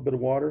with a little bit of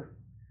water.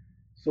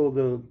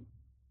 So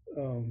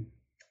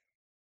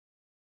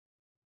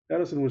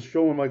Addison was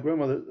showing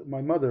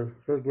my mother,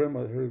 her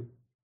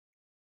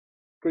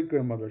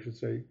great-grandmother, I should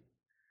say,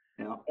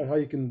 Yeah. how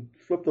you can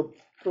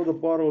throw the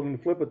bottle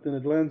and flip it, and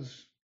it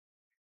lands,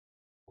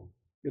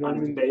 On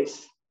its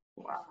base.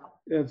 Wow.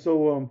 And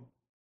so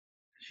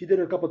she did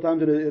it a couple of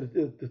times,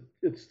 and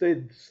it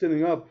stayed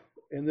standing up,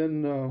 and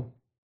then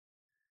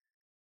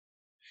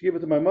she gave it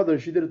to my mother.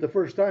 She did it the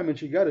first time, and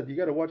she got it. You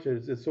got to watch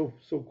it. It's so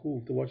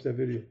cool to watch that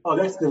video. Oh,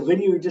 that's the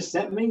video you just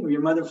sent me with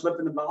your mother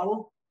flipping the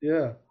bottle?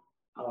 Yeah.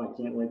 Oh, I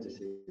can't wait to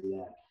see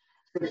that.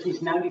 So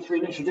she's 93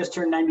 now. She just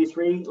turned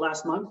 93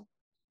 last month?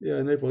 Yeah,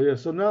 in April, yeah.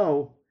 So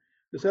now,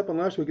 this happened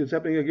last week. It's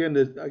happening again.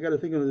 I got to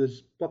think of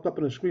this popped up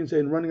on the screen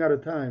saying running out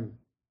of time.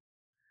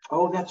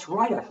 Oh, that's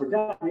right. I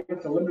forgot. We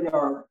have to limit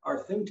our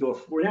thing to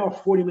we're now a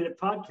 40-minute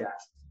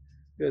podcast.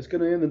 Yeah, it's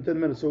going to end in 10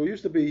 minutes. So it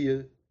used to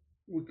be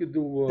we could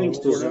do Thanks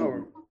to over an Zoom.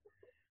 hour.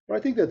 But I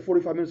think that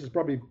 45 minutes is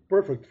probably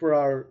perfect for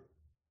our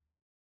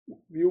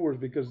viewers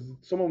because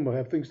some of them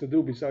have things to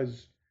do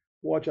besides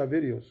watch our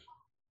videos.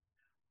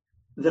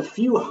 The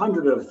few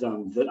hundred of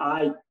them that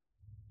I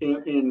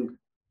in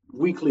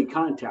weekly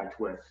contact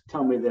with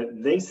tell me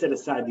that they set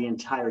aside the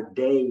entire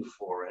day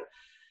for it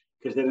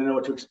because they don't know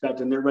what to expect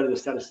and they're ready to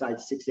set aside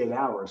 6-8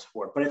 hours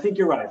for it. But I think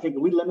you're right. I think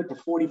if we limit to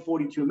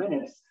 40-42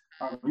 minutes,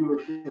 our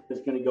viewership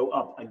is going to go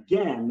up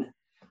again.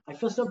 I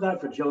feel so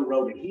bad for Joe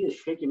Rogan. He is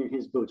shaking in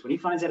his boots. When he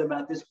finds out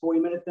about this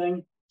 40-minute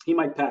thing, he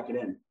might pack it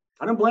in.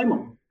 I don't blame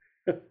him.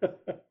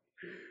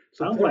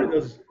 So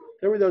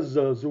Terry does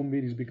Zoom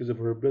meetings because of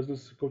her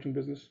business, coaching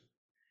business.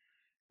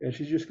 and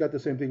she just got the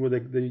same thing where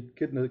they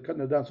cutting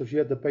it down, so she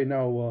had to pay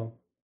now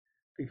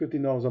I think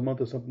 $15 a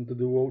month or something to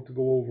go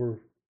over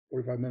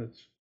 45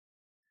 minutes.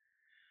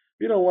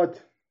 You know what?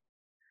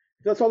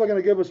 If that's all they're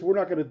gonna give us, we're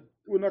not gonna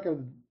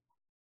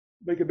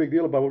make a big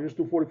deal about it. We'll just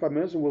do 45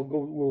 minutes and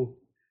we'll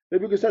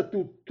maybe we can start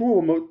two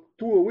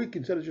a week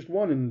instead of just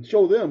one and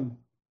show them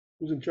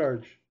who's in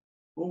charge.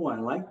 Oh, I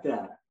like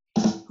that.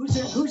 Who's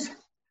in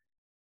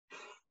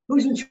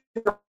charge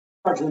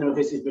of the No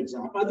History's Big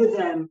Zone? Other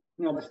than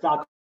the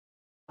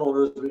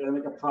stockholders, we're gonna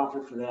make a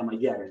profit for them. I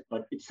get it,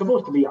 but it's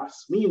supposed to be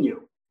us, me and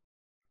you,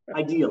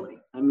 ideally.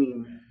 I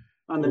mean,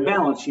 on the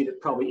balance sheet, it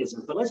probably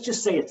isn't, but let's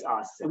just say it's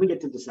us, and we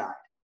get to decide.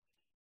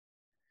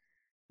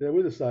 Yeah,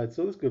 we decide.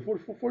 So that's good.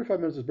 45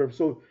 minutes is perfect.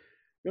 So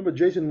remember,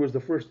 Jason was the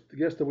first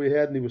guest that we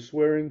had, and he was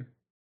swearing.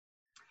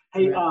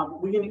 Hey,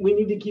 we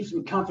need to keep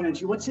some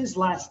confidentiality. What's his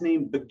last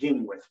name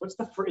begin with? What's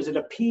the first? Is it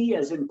a P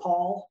as in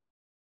Paul?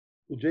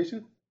 Well,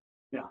 Jason?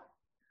 Yeah.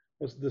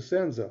 It's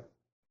Disanza.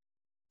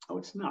 Oh,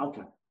 it's not.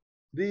 Okay.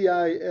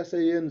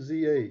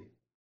 Disanza.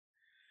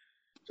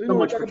 So So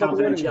much for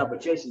confidentiality,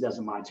 but Jason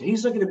doesn't mind. So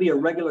he's looking to be a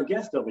regular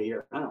guest over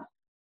here. Oh.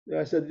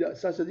 Yeah, I said, yeah,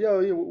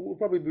 we'll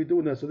probably be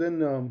doing that. So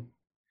then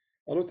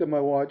I looked at my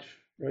watch,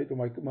 right, or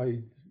my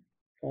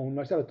phone, and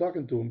I started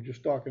talking to him,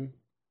 just talking.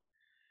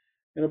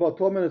 And about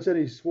 12 minutes in,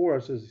 he swore.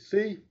 I says,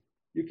 see,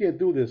 you can't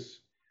do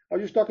this. I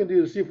was just talking to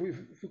you to see if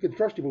we can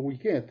trust you, but we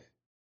can't.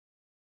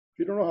 If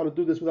you don't know how to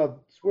do this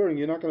without swearing,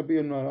 you're not going to be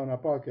on our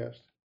podcast.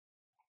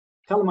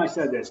 Tell him I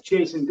said this.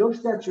 Jason, go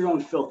start your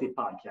own filthy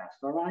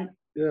podcast, all right?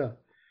 Yeah.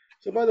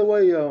 So by the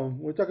way, when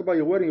we talk about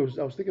your wedding,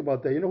 I was thinking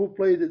about that. You know who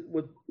played it?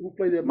 Who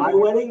played it? My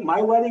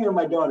wedding or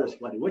my daughter's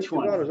wedding? Which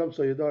one? Your daughters. I'm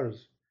sorry, your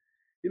daughters.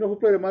 You know who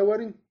played at my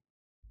wedding?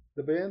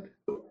 The band?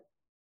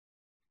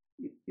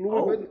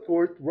 Louis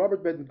Betancourt,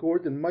 Robert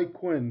Betancourt, and Mike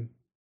Quinn.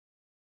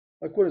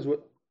 Mike Quinn is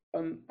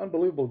an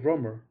unbelievable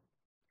drummer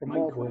from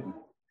Marlboro.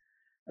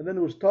 And then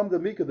there was Tom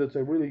D'Amica, that's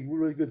a really,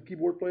 really good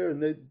keyboard player,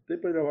 and they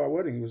played at our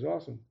wedding. It was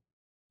awesome.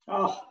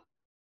 Oh,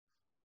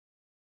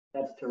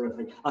 that's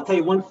terrific. I'll tell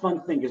you one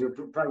fun thing, because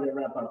we're probably going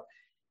to wrap up.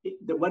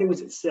 The wedding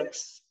was at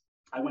 6.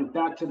 I went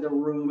back to the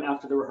room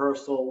after the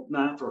rehearsal.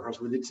 Not after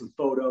rehearsal, we did some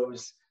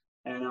photos,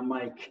 and I'm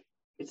like,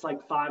 it's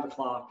like 5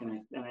 o'clock,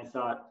 and I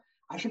thought,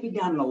 I should be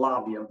down in the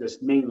lobby of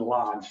this main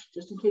lodge,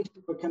 just in case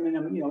people come in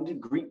and, to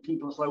greet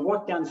people. So I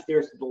walked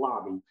downstairs to the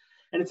lobby,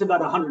 and it's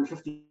about a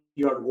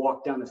 150-yard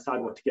walk down the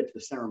sidewalk to get to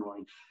the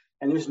ceremony.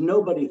 And there's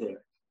nobody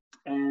there.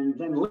 And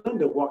then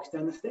Linda walks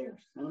down the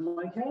stairs, and I'm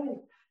like, hey.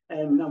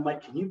 And I'm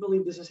like, can you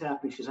believe this is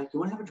happening? She's like, do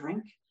you want to have a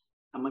drink?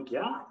 I'm like,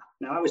 yeah.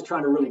 Now I was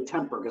trying to really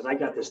temper because I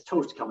got this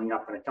toast coming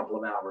up in a couple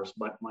of hours,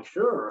 but I'm like,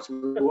 sure. So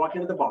we walk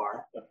into the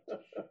bar.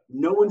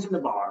 No one's in the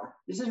bar.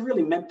 This is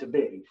really meant to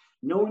be.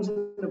 No one's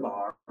in the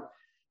bar.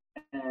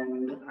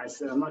 And I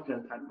said, I'm not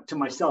going to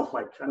myself,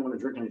 like, I don't want to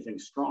drink anything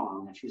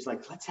strong. And she's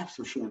like, let's have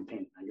some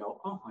champagne. I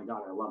go, oh my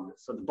God, I love it.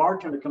 So the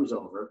bartender comes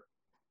over.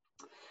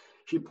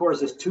 She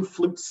pours us 2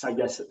 flutes, I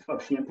guess,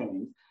 of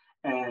champagne.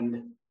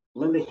 And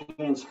Linda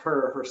hands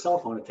her cell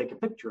phone to take a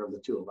picture of the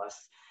 2 of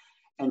us.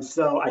 And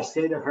so I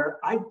say to her,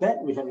 I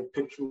bet we have a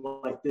picture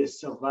like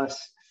this of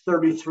us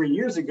 33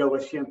 years ago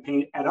with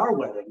champagne at our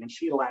wedding. And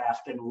she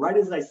laughed. And right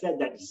as I said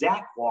that,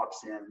 Zach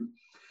walks in,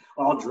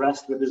 all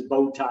dressed with his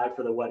bow tie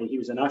for the wedding. He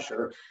was an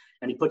usher,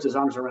 and he puts his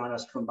arms around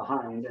us from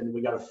behind. And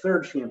we got a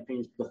 3rd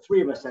champagne. The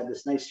 3 of us had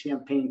this nice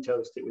champagne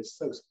toast. It was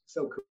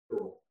so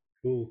cool.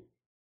 Cool.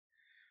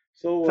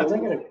 So I'm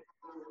going to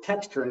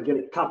text her and get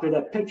a copy of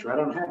that picture. I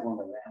don't have one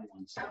of that.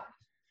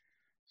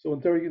 So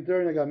when Terry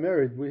and I got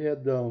married, we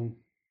had,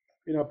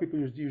 people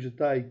used to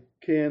tie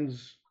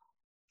cans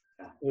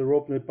with a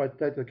rope and they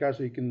tie to the car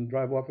so you can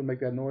drive off and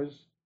make that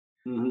noise.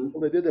 Mm-hmm.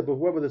 Well, they did that, but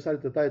whoever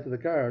decided to tie it to the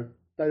car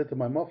tied it to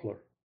my muffler.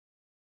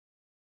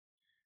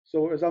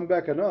 So as I'm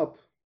backing up,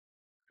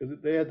 because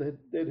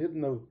they'd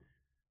hidden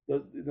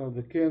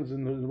the cans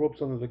and the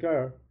ropes under the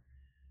car,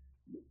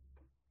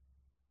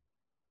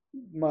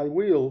 my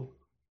wheel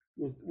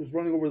was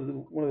running over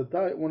one of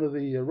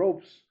the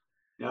ropes.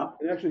 Yeah.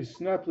 It actually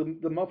snapped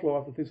the muffler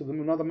off the thing, so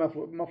now the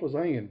muffler's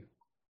hanging.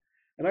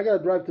 And I got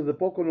to drive to the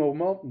Pocono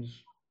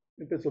Mountains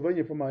in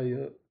Pennsylvania for my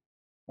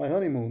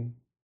honeymoon.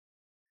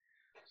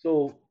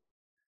 So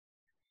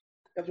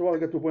after a while, I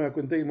got to a point I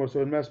couldn't take anymore.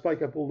 So in Mass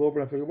Pike, I pulled over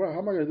and I figured, well, how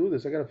am I going to do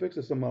this? I got to fix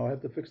this somehow. I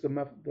have to fix the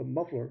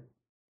muffler.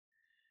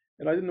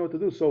 And I didn't know what to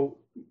do. So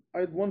I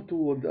had one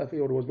tool, I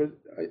forget what it was, but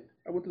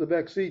I went to the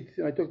back seat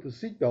and I took the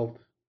seat belt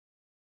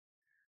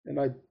and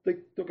I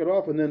took it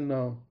off and then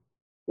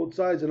both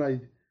sides and I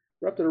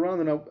wrapped it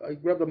around and I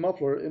grabbed the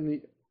muffler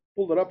and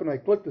pulled it up and I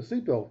clicked the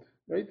seat belt,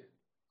 right?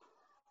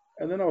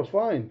 And then I was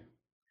fine.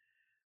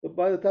 But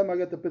by the time I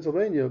got to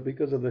Pennsylvania,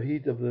 because of the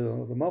heat of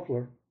the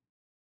muffler,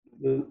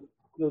 the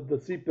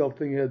seatbelt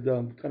thing had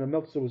kind of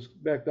melted, so it was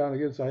back down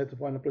again. So I had to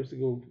find a place to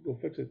go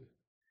fix it.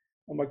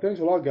 I'm like, thanks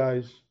a lot,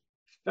 guys.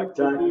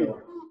 Spectacular.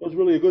 That was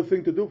really a good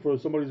thing to do for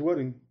somebody's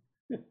wedding.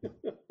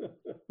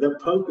 The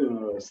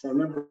Poconos. I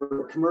remember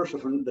a commercial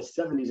from the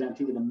 70s on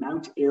TV, the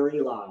Mount Airy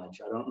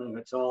Lodge. I don't know.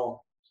 It's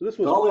all. So this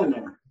was all in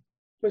there. A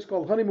place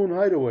called Honeymoon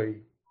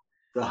Hideaway.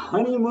 The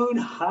honeymoon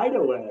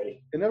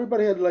hideaway. And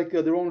everybody had like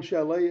their own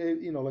chalet,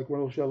 you know, like one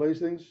of those chalets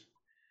things.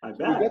 I So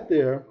bet. we got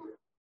there,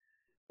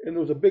 and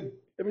there was a big,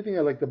 everything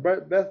had like the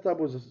bathtub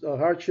was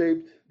heart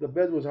shaped, the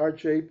bed was heart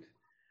shaped.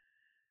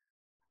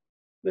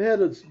 They had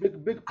this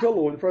big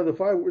pillow in front of the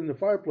fire in the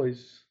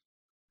fireplace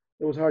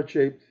that was heart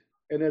shaped,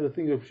 and they had a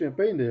thing of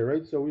champagne there,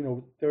 right? So you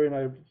know, Terry and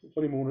I are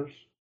honeymooners,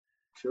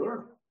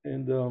 Sure.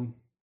 and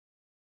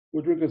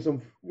we're drinking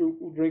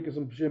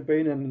some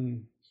champagne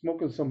and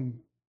smoking some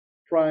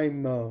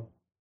prime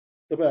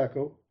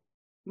tobacco.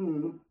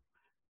 Hmm.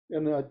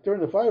 And I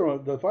turned the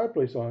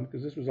fireplace on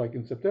because this was like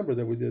in September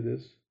that we did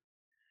this.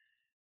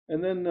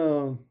 And then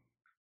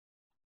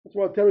that's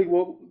why Terry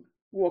got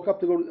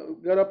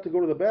up to go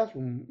to the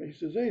bathroom. He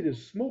says, "Hey,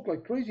 there's smoke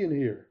like crazy in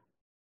here."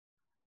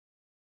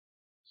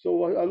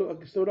 So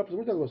I stood up.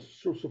 We're talking about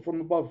so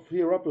from above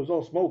here up, it was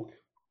all smoke,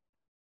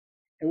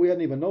 and we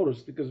hadn't even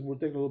noticed because we're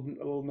taking a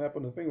little nap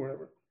on the thing or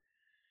whatever.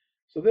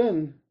 So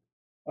then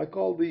I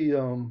called the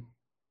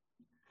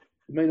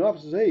main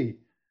office. Says, "Hey,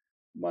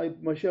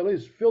 my chalet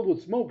is filled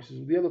with smoke." He says,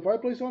 "Do you have the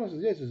fireplace on?" I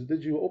says, "Yes." He says,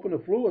 "Did you open the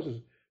flue?" I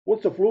says,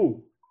 "What's the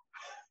flue?"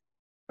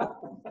 He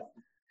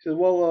said,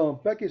 "Well,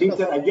 pack your He stuff."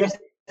 said, I guess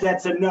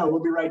that's a no.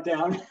 We'll be right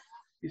down.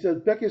 He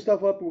said, "Pack your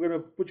stuff up. We're gonna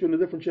put you in a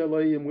different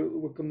chalet, and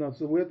we'll come down."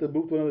 So we had to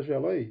move to another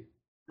chalet.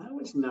 That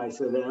was nice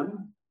of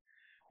them.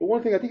 But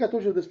one thing, I think I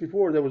told you this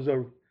before.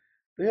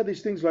 They had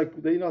these things like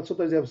they, you know,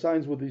 sometimes they have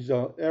signs with these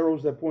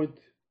arrows that point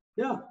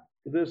Yeah.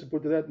 to this and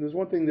point to that. And there's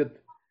one thing that,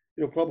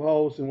 you know,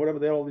 Clubhouse and whatever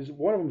they had all these.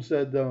 One of them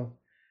said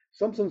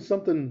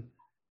something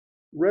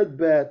red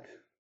bat,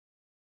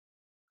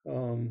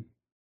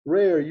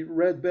 rare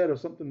red bat or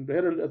something. They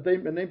had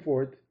a name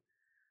for it.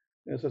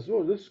 And I said,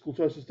 "Oh, this is cool."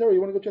 So I said, "Terry,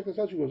 you want to go check this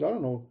out?" She goes, "I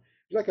don't know."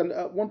 It's like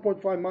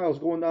 1.5 miles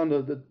going down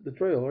the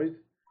trail, right?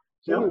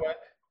 So we Yep. went.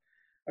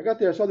 I got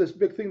there. I saw this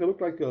big thing that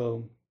looked like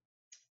a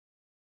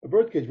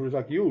bird cage, but it was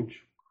like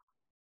huge.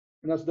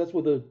 And that's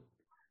what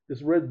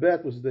this red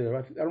bat was there.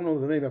 I don't know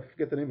the name. I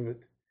forget the name of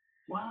it.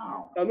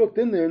 Wow. I looked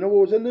in there. You know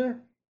what was in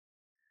there?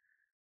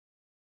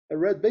 A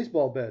red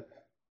baseball bat.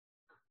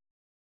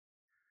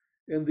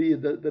 And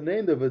the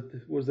name of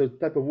it was the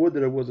type of wood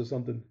that it was or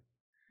something.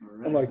 All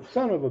right. I'm like,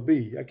 son of a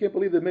bee! I can't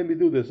believe they made me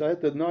do this. I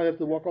have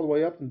to walk all the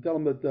way up and tell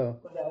them that.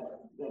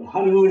 That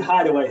honeymoon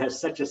hideaway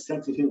has such a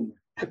sense of humor.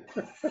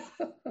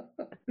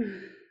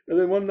 And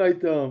then one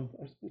night, I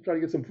was trying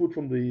to get some food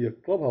from the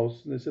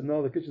clubhouse, and they said,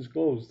 "No, the kitchen's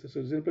closed." I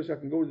said, "Is there any place I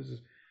can go?" This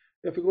is,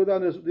 "If you go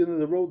down the end of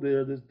the road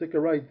there, take a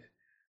right.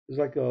 There's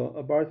like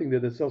a bar thing there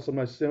that sells some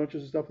nice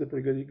sandwiches and stuff. They're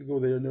pretty good. You can go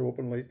there, and they're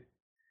open late."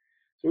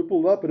 So we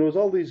pulled up, and it was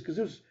all these because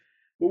there's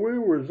where we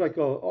were. It was like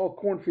all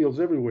cornfields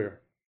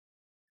everywhere,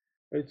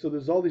 right? So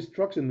there's all these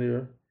trucks in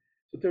there.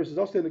 So Terry says,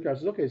 "I'll stay in the car." I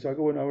says, "Okay." So I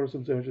go in, I order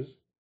some sandwiches,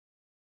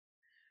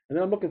 and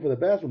then I'm looking for the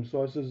bathroom.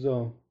 So I says,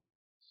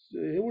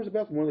 "Hey, where's the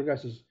bathroom?" One of the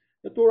guys says,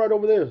 "The door right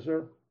over there,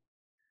 sir."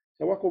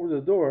 So I walk over to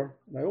the door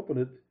and I open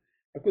it.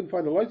 I couldn't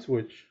find the light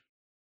switch.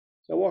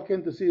 So I walk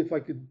in to see if I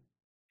could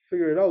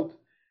figure it out,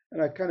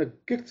 and I kind of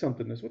kicked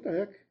something. I said, "What the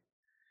heck?"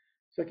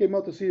 So I came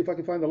out to see if I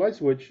could find the light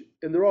switch,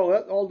 and all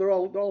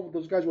of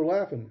those guys were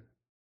laughing.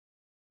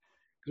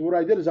 Because what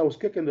I did is I was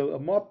kicking a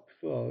mop,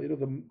 you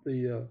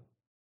know,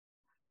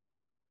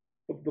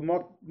 the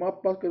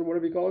mop bucket,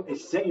 whatever you call it.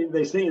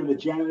 They say in the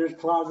janitor's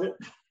closet.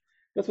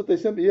 That's what they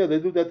sent me. Yeah,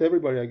 they do that to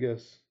everybody, I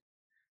guess.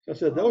 So I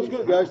said, "That was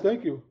good, guys.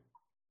 Thank you."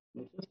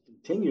 It just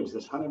continues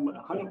this honeymoon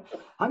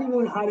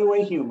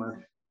hideaway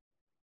humor.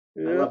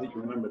 I Yeah. love that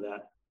you remember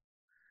that.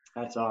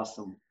 That's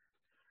awesome.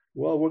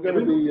 Well, we're going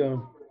to be.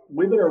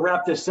 We better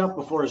wrap this up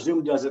before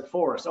Zoom does it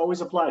for us.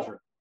 Always a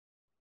pleasure.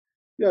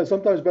 Yeah,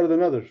 sometimes better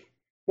than others.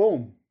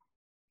 Boom.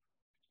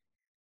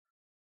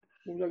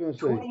 What was I going to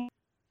say?